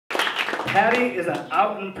Patti is an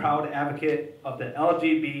out and proud advocate of the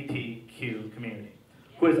LGBTQ community,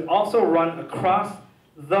 who has also run across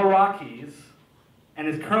the Rockies and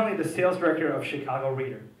is currently the sales director of Chicago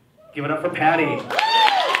Reader. Give it up for Patti.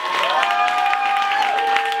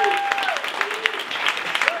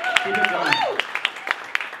 Keep it going.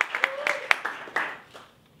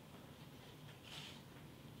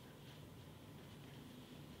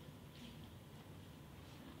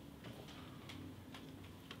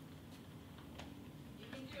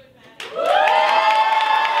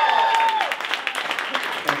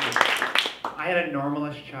 I had a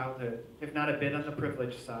normalish childhood, if not a bit on the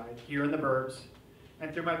privileged side, here in the burbs,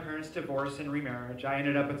 and through my parents' divorce and remarriage, I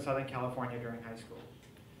ended up in Southern California during high school.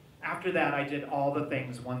 After that, I did all the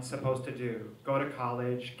things one's supposed to do: go to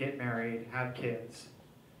college, get married, have kids.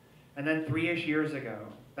 And then 3-ish years ago,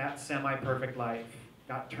 that semi-perfect life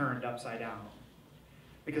got turned upside down.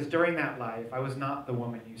 Because during that life, I was not the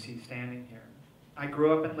woman you see standing here. I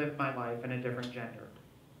grew up and lived my life in a different gender.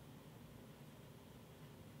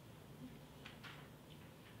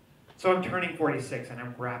 So I'm turning 46 and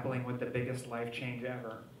I'm grappling with the biggest life change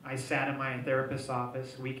ever. I sat in my therapist's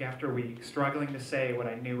office week after week, struggling to say what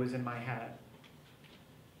I knew was in my head,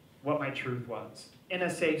 what my truth was, in a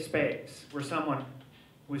safe space where someone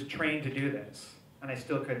was trained to do this, and I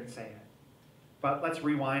still couldn't say it. But let's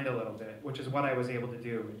rewind a little bit, which is what I was able to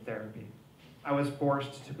do in therapy. I was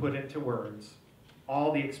forced to put into words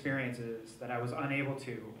all the experiences that I was unable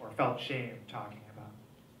to or felt shame talking about.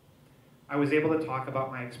 I was able to talk about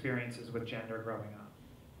my experiences with gender growing up,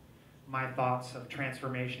 my thoughts of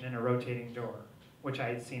transformation in a rotating door, which I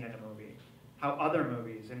had seen in a movie, how other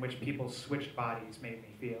movies in which people switched bodies made me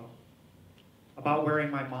feel, about wearing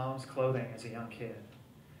my mom's clothing as a young kid,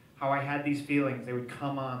 how I had these feelings, they would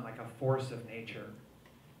come on like a force of nature,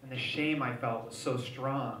 and the shame I felt was so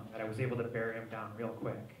strong that I was able to bury them down real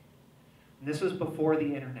quick. And this was before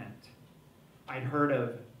the internet. I'd heard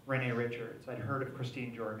of Renee Richards, I'd heard of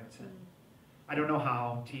Christine Jorgensen. I don't know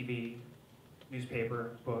how, TV,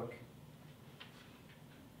 newspaper, book.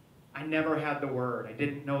 I never had the word. I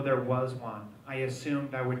didn't know there was one. I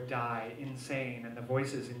assumed I would die insane, and the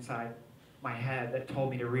voices inside my head that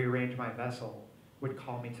told me to rearrange my vessel would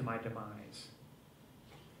call me to my demise.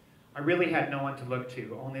 I really had no one to look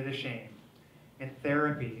to, only the shame. In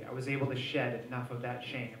therapy, I was able to shed enough of that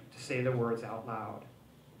shame to say the words out loud.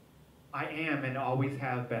 I am and always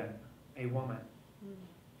have been a woman.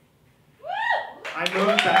 I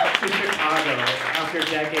moved back to Chicago after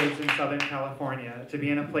decades in Southern California to be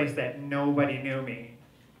in a place that nobody knew me,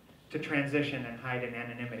 to transition and hide in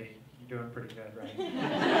anonymity. I'm doing pretty good, right?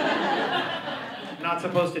 I'm not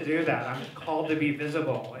supposed to do that. I'm called to be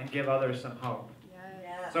visible and give others some hope.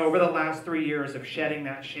 Yes. So over the last 3 years of shedding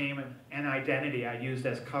that shame and identity I used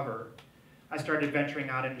as cover, I started venturing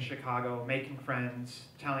out into Chicago, making friends,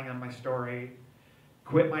 telling them my story,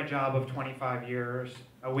 quit my job of 25 years.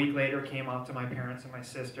 A week later came out to my parents and my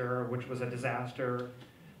sister, which was a disaster.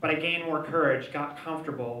 But I gained more courage, got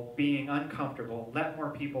comfortable being uncomfortable, let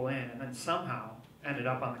more people in, and then somehow ended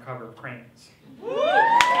up on the cover of Cranes. With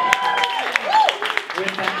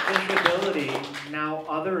that visibility, now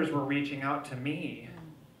others were reaching out to me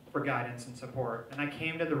for guidance and support. And I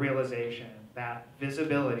came to the realization that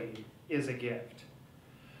visibility is a gift.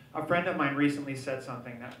 A friend of mine recently said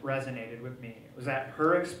something that resonated with me. It was that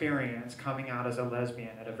her experience coming out as a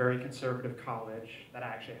lesbian at a very conservative college that I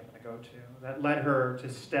actually happened to go to, that led her to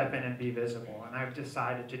step in and be visible, and I've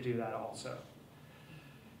decided to do that also.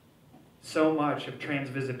 So much of trans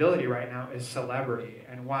visibility right now is celebrity,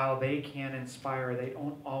 and while they can inspire, they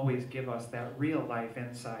don't always give us that real life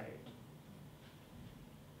insight.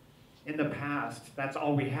 In the past, that's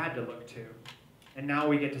all we had to look to. And now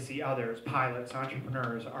we get to see others, pilots,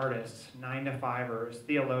 entrepreneurs, artists, 9-to-5ers,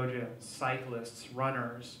 theologians, cyclists,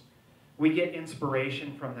 runners. We get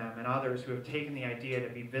inspiration from them and others who have taken the idea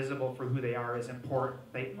to be visible for who they are as important.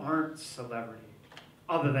 They aren't celebrity,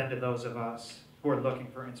 other than to those of us who are looking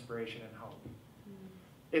for inspiration and hope.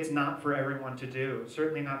 It's not for everyone to do,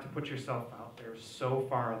 certainly not to put yourself out there so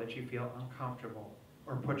far that you feel uncomfortable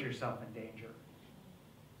or put yourself in danger.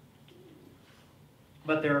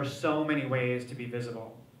 But there are so many ways to be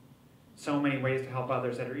visible, so many ways to help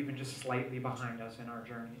others that are even just slightly behind us in our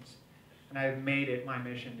journeys. And I've made it my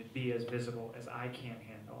mission to be as visible as I can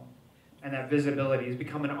handle. And that visibility has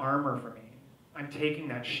become an armor for me. I'm taking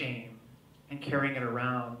that shame and carrying it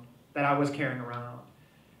around, that I was carrying around,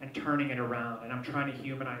 and turning it around. And I'm trying to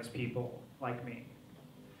humanize people like me.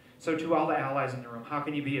 So to all the allies in the room, how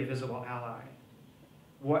can you be a visible ally?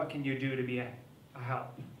 What can you do to be a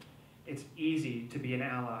help? It's easy to be an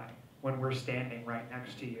ally when we're standing right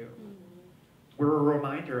next to you. We're a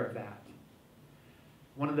reminder of that.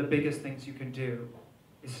 One of the biggest things you can do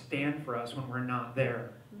is stand for us when we're not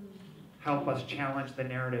there. Help us challenge the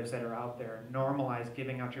narratives that are out there. Normalize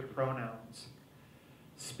giving out your pronouns.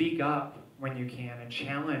 Speak up when you can and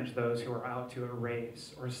challenge those who are out to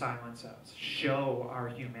erase or silence us. Show our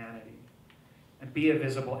humanity. And be a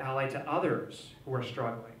visible ally to others who are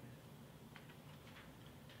struggling.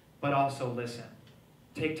 But also listen.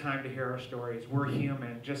 Take time to hear our stories. We're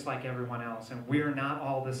human, just like everyone else, and we're not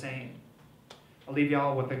all the same. I'll leave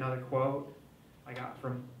y'all with another quote I got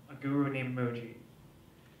from a guru named Muji.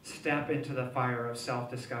 Step into the fire of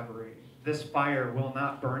self-discovery. This fire will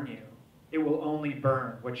not burn you. It will only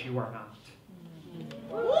burn what you are not.